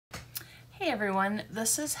Hey everyone,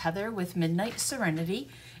 this is Heather with Midnight Serenity,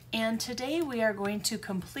 and today we are going to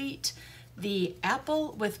complete the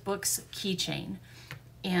Apple with Books keychain.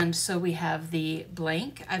 And so we have the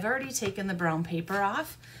blank. I've already taken the brown paper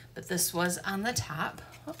off, but this was on the top.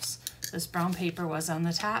 Oops, this brown paper was on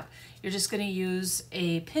the top. You're just going to use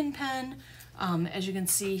a pin pen. As you can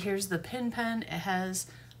see, here's the pin pen. It has,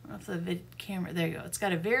 I don't know if the camera, there you go. It's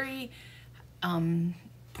got a very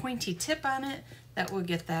pointy tip on it that will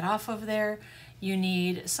get that off of there. You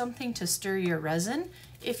need something to stir your resin.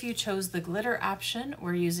 If you chose the glitter option,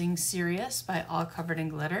 we're using Serious by All Covered in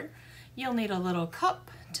Glitter. You'll need a little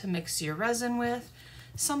cup to mix your resin with,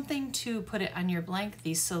 something to put it on your blank.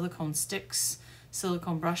 These silicone sticks,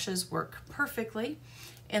 silicone brushes work perfectly.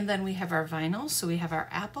 And then we have our vinyl. So we have our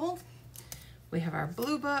apple, we have our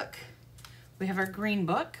blue book, we have our green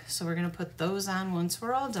book. So we're gonna put those on once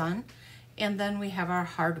we're all done. And then we have our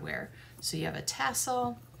hardware. So you have a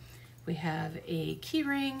tassel, we have a key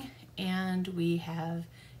ring, and we have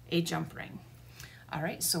a jump ring. All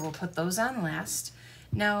right, so we'll put those on last.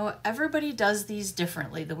 Now, everybody does these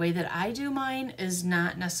differently. The way that I do mine is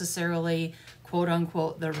not necessarily quote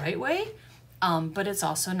unquote the right way, but it's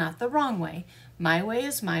also not the wrong way. My way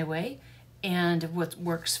is my way and what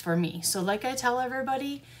works for me. So like I tell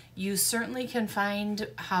everybody, you certainly can find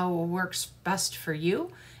how works best for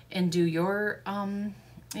you and do your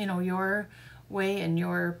your way and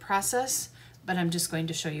your process, but I'm just going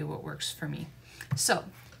to show you what works for me. So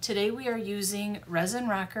today we are using Resin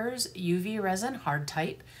Rockers UV Resin Hard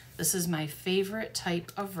Type. This is my favorite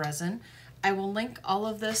type of resin. I will link all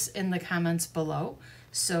of this in the comments below.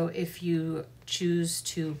 So if you choose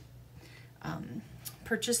to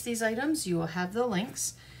purchase these items, you will have the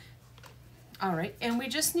links. All right, and we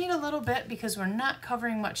just need a little bit because we're not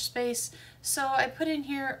covering much space. So I put in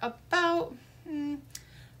here about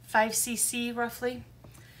 5 cc roughly.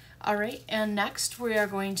 All right, and next we are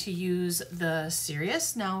going to use the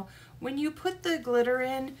Serious. Now, when you put the glitter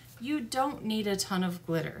in, you don't need a ton of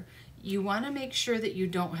glitter. You want to make sure that you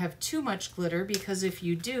don't have too much glitter, because if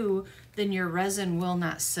you do, then your resin will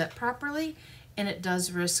not set properly and it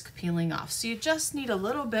does risk peeling off. So you just need a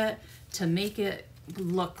little bit to make it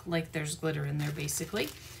look like there's glitter in there basically.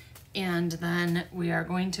 And then we are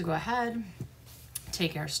going to go ahead,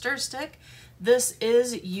 take our stir stick. This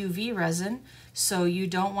is UV resin, so you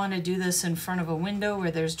don't want to do this in front of a window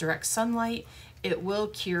where there's direct sunlight. It will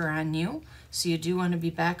cure on you, so you do want to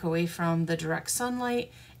be back away from the direct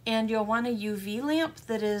sunlight, and you'll want a UV lamp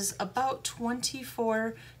that is about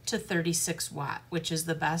 24 to 36 watt, which is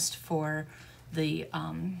the best for the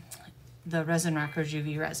Resin Rockers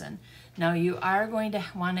UV resin. Now you are going to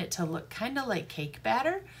want it to look kind of like cake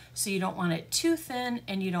batter, so you don't want it too thin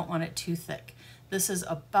and you don't want it too thick. This is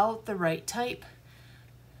about the right type,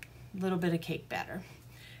 a little bit of cake batter.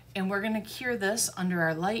 And we're gonna cure this under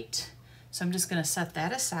our light. So I'm just gonna set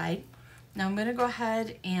that aside. Now I'm gonna go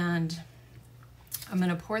ahead and I'm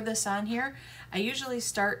gonna pour this on here. I usually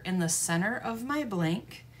start in the center of my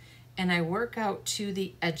blank and I work out to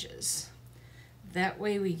the edges. That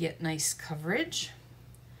way we get nice coverage.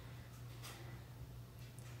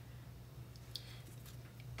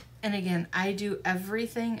 And again, I do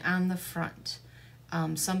everything on the front.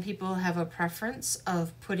 Some people have a preference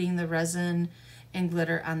of putting the resin and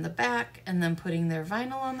glitter on the back and then putting their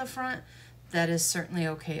vinyl on the front. That is certainly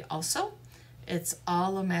okay also. It's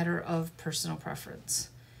all a matter of personal preference.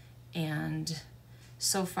 And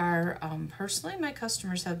so far, personally, my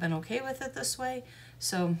customers have been okay with it this way.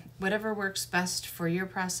 So whatever works best for your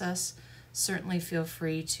process, certainly feel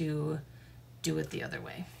free to do it the other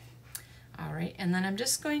way. All right, and then I'm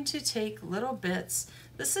just going to take little bits.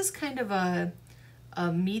 This is kind of a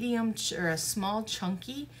medium or a small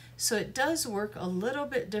chunky, so it does work a little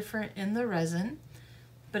bit different in the resin,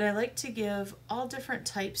 but I like to give all different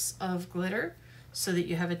types of glitter so that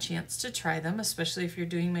you have a chance to try them, especially if you're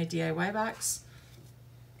doing my DIY box.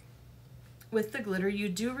 With the glitter, you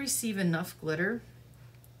do receive enough glitter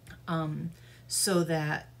so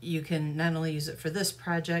that you can not only use it for this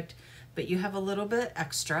project, but you have a little bit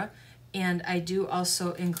extra. And I do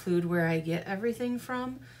also include where I get everything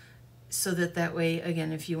from, so that way,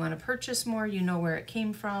 again, if you want to purchase more, you know where it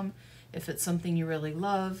came from, if it's something you really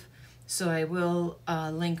love. So I will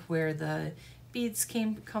link where the beads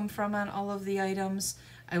come from on all of the items.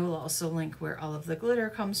 I will also link where all of the glitter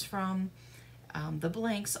comes from, the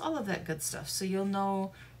blanks, all of that good stuff. So you'll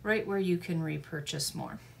know right where you can repurchase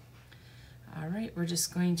more. All right, we're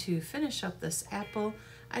just going to finish up this apple.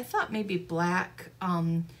 I thought maybe black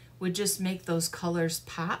would just make those colors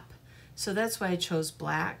pop. So that's why I chose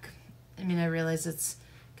black. I mean, I realize it's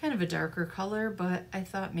kind of a darker color, but I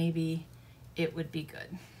thought maybe it would be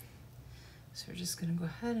good. So we're just going to go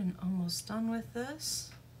ahead and almost done with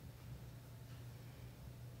this.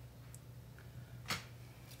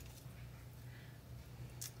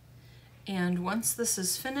 And once this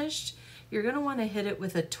is finished, you're going to want to hit it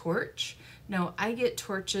with a torch. Now, I get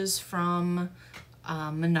torches from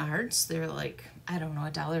Menards. They're like, I don't know,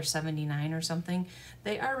 $1.79 or something.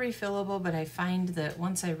 They are refillable, but I find that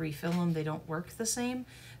once I refill them, they don't work the same.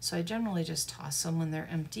 So I generally just toss them when they're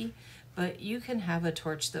empty. But you can have a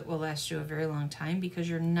torch that will last you a very long time because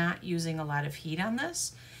you're not using a lot of heat on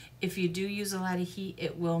this. If you do use a lot of heat,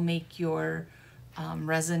 it will make your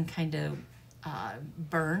resin kind of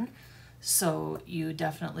burn. So you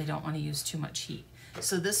definitely don't want to use too much heat.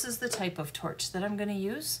 So this is the type of torch that I'm going to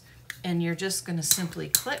use. And you're just going to simply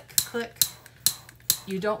click, click.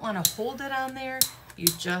 You don't want to hold it on there. You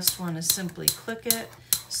just want to simply click it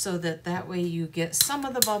so that way you get some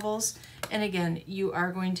of the bubbles. And again, you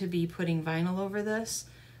are going to be putting vinyl over this.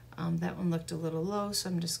 That one looked a little low, so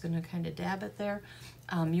I'm just going to kind of dab it there.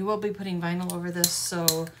 You will be putting vinyl over this,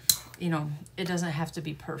 so you know it doesn't have to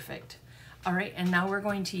be perfect. All right, and now we're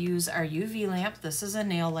going to use our UV lamp. This is a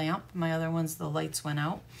nail lamp. My other ones, the lights went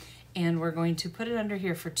out. And we're going to put it under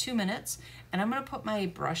here for 2 minutes. And I'm going to put my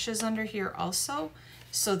brushes under here also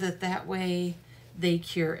so that way they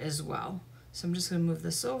cure as well. So I'm just going to move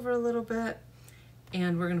this over a little bit.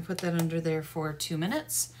 And we're going to put that under there for 2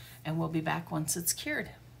 minutes. And we'll be back once it's cured.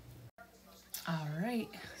 All right,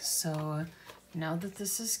 so now that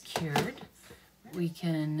this is cured, we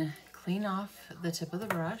can clean off the tip of the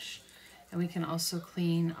brush. And we can also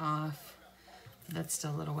clean off, that's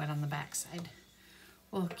still a little wet on the back side.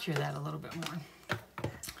 We'll cure that a little bit more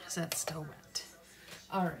because that's still wet.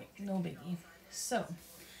 All right, no biggie. So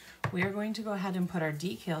we are going to go ahead and put our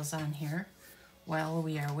decals on here while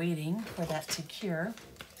we are waiting for that to cure.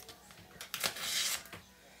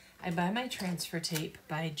 I buy my transfer tape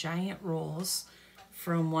by Giant Rolls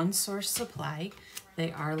from One Source Supply.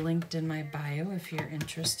 They are linked in my bio if you're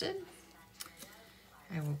interested.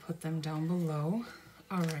 I will put them down below.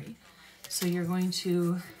 All right, so you're going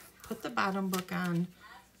to put the bottom book on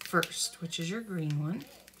first, which is your green one.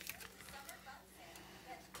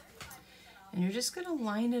 And you're just gonna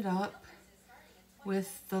line it up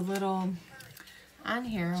with the little, on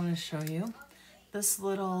here, I'm gonna show you, this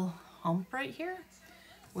little hump right here,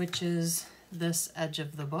 which is this edge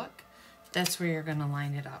of the book. That's where you're gonna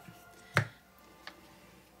line it up.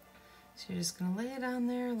 So you're just gonna lay it on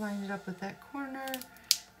there, line it up with that corner,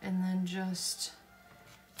 and then just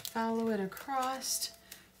follow it across,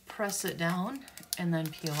 press it down, and then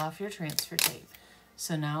peel off your transfer tape.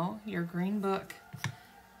 So now your green book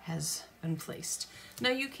has been placed. Now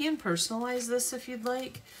you can personalize this if you'd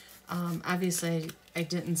like. Obviously I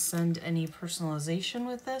didn't send any personalization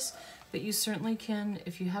with this, but you certainly can,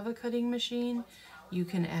 if you have a cutting machine, you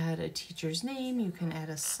can add a teacher's name, you can add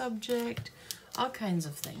a subject, all kinds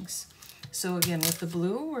of things. So again, with the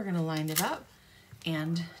blue, we're gonna line it up,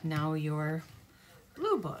 and now your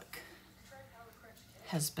blue book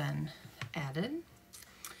has been added.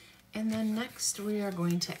 And then next we are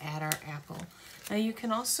going to add our apple. Now you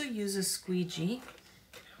can also use a squeegee,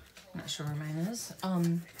 not sure where mine is,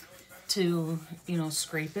 to, you know,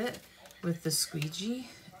 scrape it with the squeegee,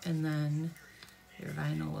 and then your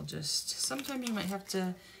vinyl will just, sometimes you might have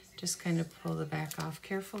to just kind of pull the back off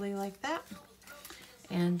carefully like that.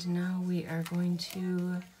 And now we are going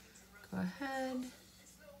to go ahead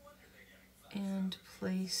and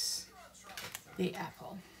place the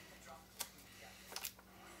apple.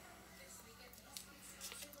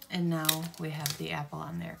 And now we have the apple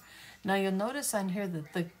on there. Now you'll notice on here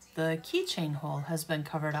that the keychain hole has been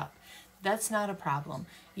covered up. That's not a problem.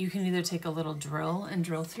 You can either take a little drill and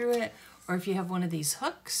drill through it, or if you have one of these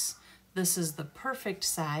hooks, this is the perfect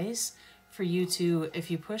size for you to,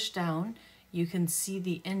 if you push down, you can see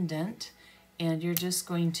the indent, and you're just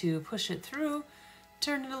going to push it through,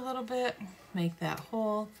 turn it a little bit, make that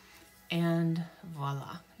hole, and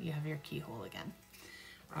voila, you have your keyhole again.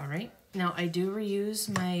 All right, now I do reuse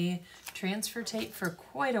my transfer tape for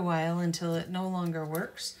quite a while until it no longer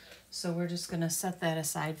works. So we're just gonna set that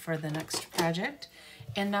aside for the next project.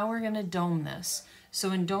 And now we're gonna dome this.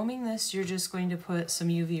 So in doming this, you're just going to put some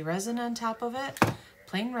UV resin on top of it,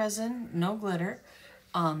 plain resin, no glitter.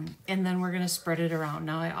 And then we're gonna spread it around.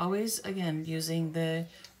 Now I always, again, using the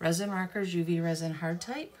Resin Rockers UV Resin Hard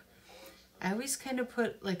Type, I always kind of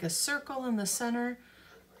put like a circle in the center.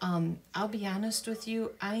 I'll be honest with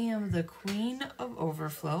you, I am the queen of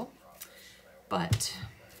overflow, but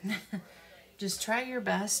just try your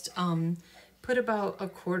best. Put about a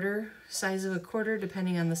quarter, size of a quarter,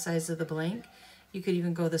 depending on the size of the blank. You could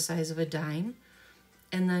even go the size of a dime.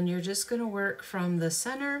 And then you're just gonna work from the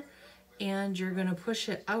center and you're going to push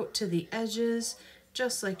it out to the edges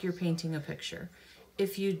just like you're painting a picture.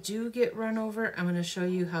 If you do get run over, I'm going to show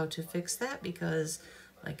you how to fix that because,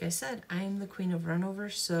 like I said, I am the queen of run over,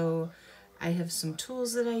 so I have some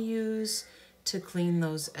tools that I use to clean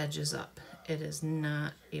those edges up. It is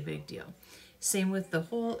not a big deal. Same with the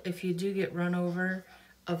hole. If you do get run over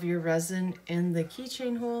of your resin in the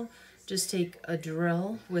keychain hole, just take a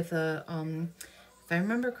drill with a, if I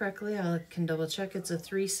remember correctly, I can double check, it's a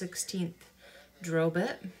 3/16 drill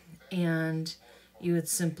bit, and you would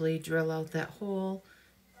simply drill out that hole,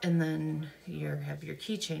 and then you have your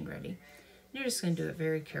keychain ready. You're just going to do it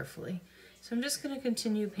very carefully. So I'm just going to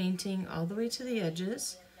continue painting all the way to the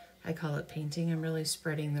edges. I call it painting, I'm really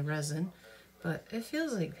spreading the resin, but it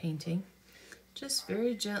feels like painting. Just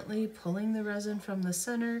very gently pulling the resin from the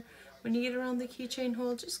center. When you get around the keychain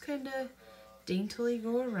hole, just kind of daintily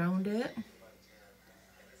go around it.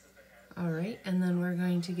 All right, and then we're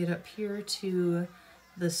going to get up here to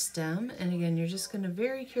the stem, and again, you're just going to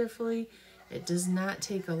very carefully, it does not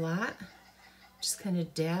take a lot, just kind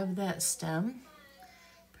of dab that stem.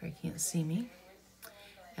 Probably can't see me.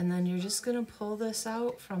 And then you're just going to pull this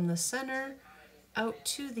out from the center out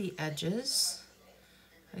to the edges.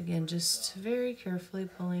 Again, just very carefully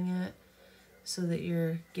pulling it so that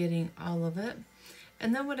you're getting all of it.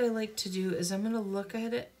 And then what I like to do is I'm going to look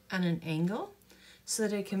at it on an angle so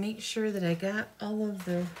that I can make sure that I got all of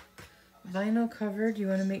the vinyl covered. You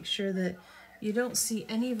want to make sure that you don't see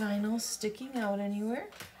any vinyl sticking out anywhere.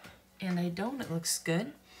 And I don't, it looks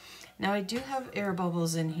good. Now I do have air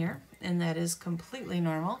bubbles in here, and that is completely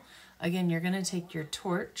normal. Again, you're going to take your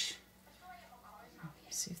torch.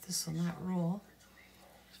 See if this will not roll.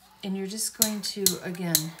 And you're just going to,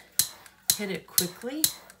 again, hit it quickly.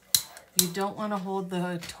 You don't want to hold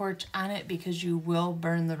the torch on it because you will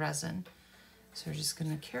burn the resin. So we're just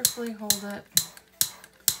going to carefully hold it.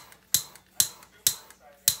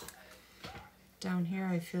 Down here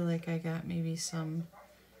I feel like I got maybe some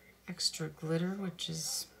extra glitter, which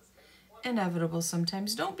is inevitable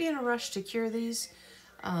sometimes. Don't be in a rush to cure these.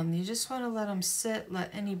 You just want to let them sit,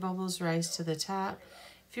 let any bubbles rise to the top.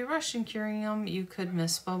 If you rush in curing them, you could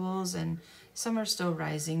miss bubbles, and some are still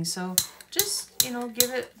rising. So just, you know, give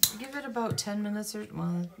it about 10 minutes, or,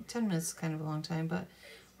 well, 10 minutes is kind of a long time, but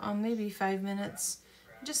maybe 5 minutes.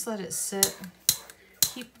 Just let it sit.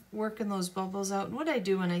 Keep working those bubbles out. And what I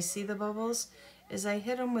do when I see the bubbles is I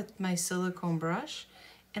hit them with my silicone brush,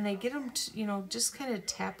 and I get them to, you know, just kind of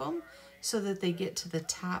tap them so that they get to the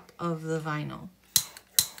top of the vinyl,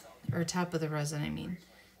 or top of the resin, I mean.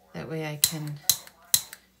 That way I can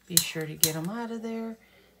be sure to get them out of there.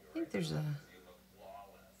 I think there's a,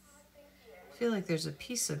 I feel like there's a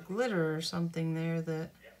piece of glitter or something there that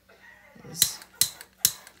is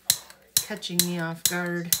catching me off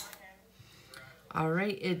guard. All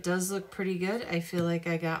right, it does look pretty good. I feel like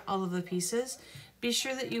I got all of the pieces. Be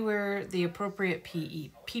sure that you wear the appropriate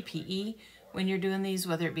PPE when you're doing these,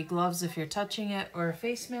 whether it be gloves if you're touching it, or a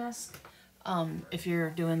face mask if you're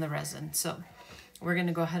doing the resin. So we're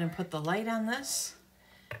gonna go ahead and put the light on this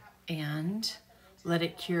and let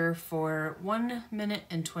it cure for 1 minute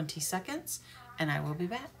and 20 seconds, and I will be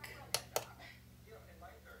back.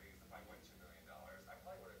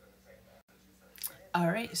 All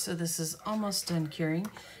right, so this is almost done curing.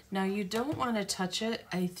 Now you don't want to touch it.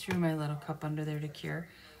 I threw my little cup under there to cure.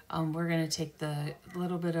 We're going to take the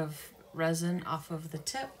little bit of resin off of the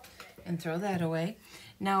tip and throw that away.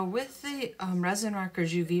 Now with the Resin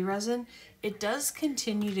Rockers UV resin, it does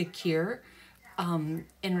continue to cure and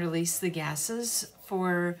release the gases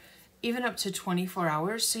for even up to 24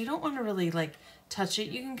 hours. So you don't want to really like touch it.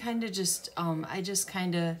 You can kind of just, I just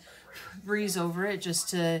kind of breeze over it just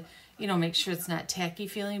to, you know, make sure it's not tacky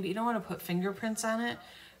feeling, but you don't want to put fingerprints on it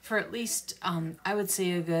for at least, I would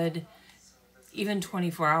say a good, even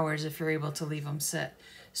 24 hours if you're able to leave them sit.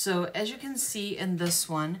 So as you can see in this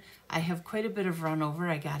one, I have quite a bit of run over.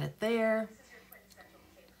 I got it there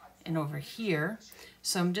and over here.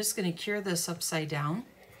 So I'm just going to cure this upside down,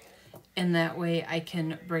 and that way I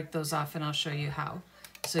can break those off, and I'll show you how.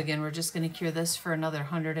 So again, we're just going to cure this for another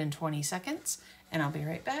 120 seconds, and I'll be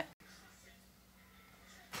right back.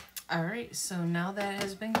 All right, so now that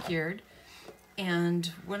has been cured,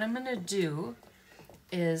 and what I'm going to do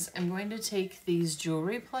is I'm going to take these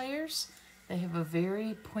jewelry pliers. They have a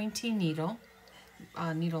very pointy needle,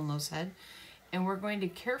 needle nose head, and we're going to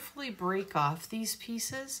carefully break off these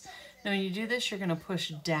pieces. Now when you do this, you're going to push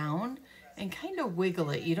down and kind of wiggle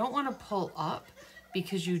it. You don't want to pull up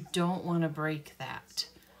because you don't want to break that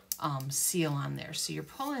seal on there. So you're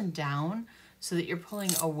pulling down so that you're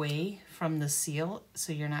pulling away from the seal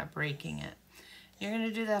so you're not breaking it. You're going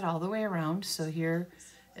to do that all the way around. So here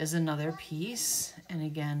is another piece. And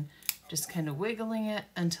again, just kind of wiggling it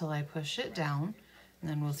until I push it down. And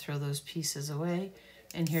then we'll throw those pieces away.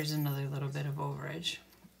 And here's another little bit of overage.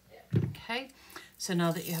 Okay, so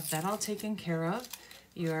now that you have that all taken care of,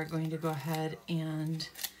 you are going to go ahead and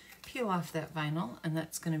peel off that vinyl, and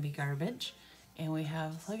that's going to be garbage. And we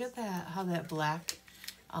have, look at that, how that black,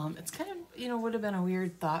 it's kind of, you know, would have been a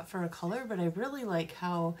weird thought for a color, but I really like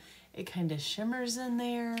how it kind of shimmers in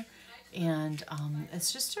there, and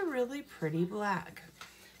it's just a really pretty black.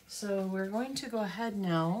 So we're going to go ahead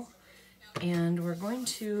now, and we're going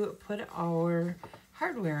to put our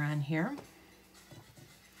hardware on here.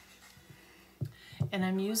 And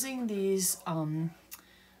I'm using these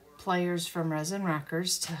pliers from Resin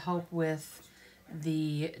Rockers to help with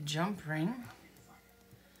the jump ring.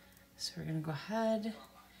 So we're going to go ahead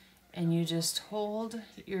and you just hold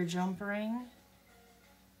your jump ring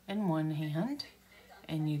in one hand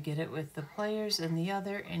and you get it with the pliers in the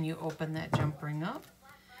other, and you open that jump ring up,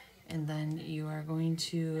 and then you are going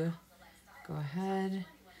to go ahead.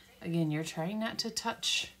 Again, you're trying not to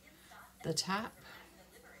touch the top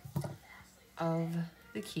of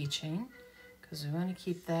the keychain because we want to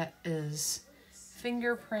keep that as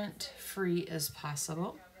fingerprint free as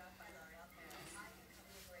possible.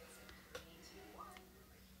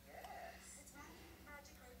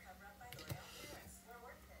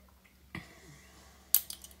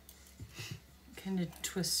 Kind of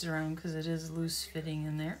twists around because it is loose fitting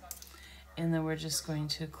in there. And then we're just going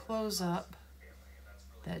to close up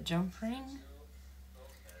that jump ring.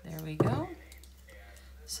 There we go.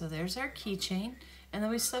 So there's our keychain. And then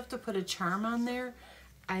we still have to put a charm on there.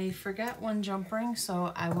 I forgot one jump ring,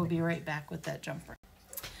 so I will be right back with that jump ring.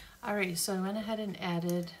 All right, so I went ahead and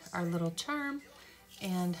added our little charm,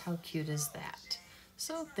 and how cute is that?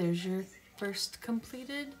 So there's your first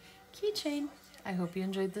completed keychain. I hope you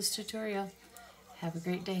enjoyed this tutorial. Have a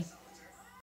great day.